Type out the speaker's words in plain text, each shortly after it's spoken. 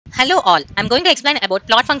Hello all, I'm going to explain about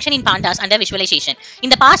plot function in Pandas under visualization.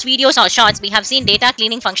 In the past videos or shorts, we have seen data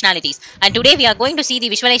cleaning functionalities, and today we are going to see the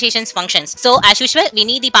visualizations functions. So as usual, we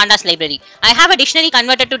need the Pandas library. I have a dictionary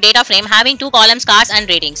converted to data frame having two columns, cars and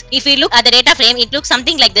ratings. If we look at the data frame, it looks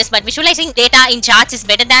something like this, but visualizing data in charts is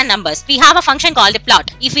better than numbers. We have a function called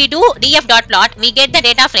plot. If we do df.plot, we get the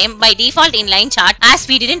data frame by default in line chart. As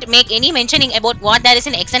we didn't make any mentioning about what there is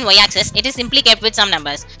in x and y axis, it is simply kept with some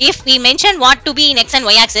numbers. If we mention what to be in x and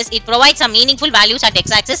y axis, it provides some meaningful values at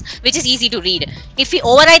x-axis, which is easy to read. If we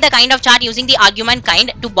override the kind of chart using the argument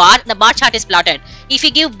kind to bar, the bar chart is plotted. If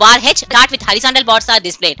we give barh, chart with horizontal bars are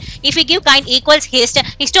displayed. If we give kind equals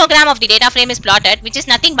histogram of the data frame is plotted, which is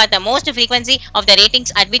nothing but the most frequency of the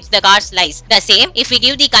ratings at which the cars lies. The same, if we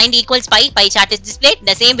give the kind equals pie chart is displayed.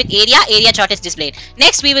 The same with area chart is displayed.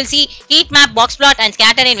 Next, we will see heat map, box plot and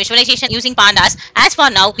scatter in visualization using Pandas. As for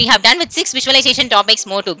now, we have done with 6 visualization topics,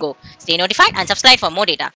 more to go. Stay notified and subscribe for more data.